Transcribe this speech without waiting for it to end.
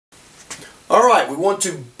Alright, we want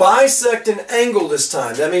to bisect an angle this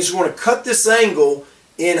time. That means we want to cut this angle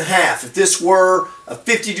in half. If this were a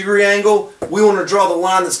 50-degree angle, we want to draw the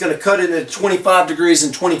line that's going to cut it into 25 degrees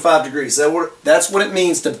and 25 degrees. That's what it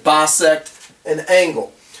means to bisect an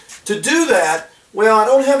angle. To do that, well, I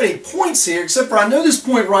don't have any points here, except for I know this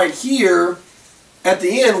point right here at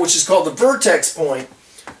the end, which is called the vertex point.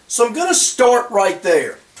 So I'm going to start right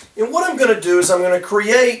there. And what I'm going to do is I'm going to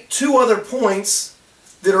create two other points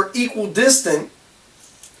that are equidistant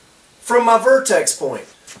from my vertex point.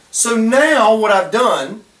 So now what I've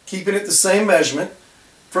done, keeping it the same measurement,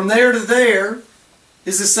 from there to there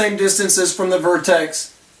is the same distance as from the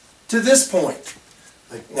vertex to this point.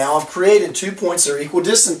 Now I've created 2 points that are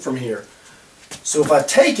equidistant from here. So if I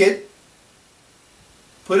take it,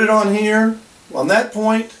 put it on here, on that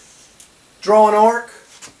point, draw an arc,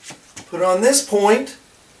 put it on this point,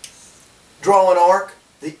 draw an arc,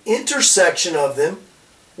 the intersection of them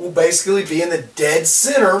will basically be in the dead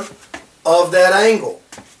center of that angle.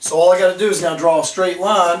 So all I got to do is now draw a straight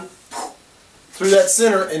line through that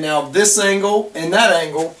center, and now this angle and that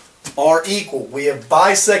angle are equal. We have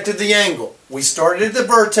bisected the angle. We started at the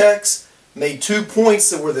vertex, made 2 points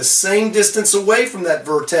that were the same distance away from that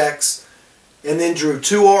vertex, and then drew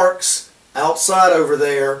 2 arcs outside over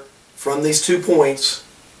there from these 2 points,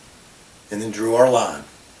 and then drew our line.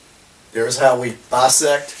 There's how we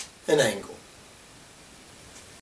bisect an angle.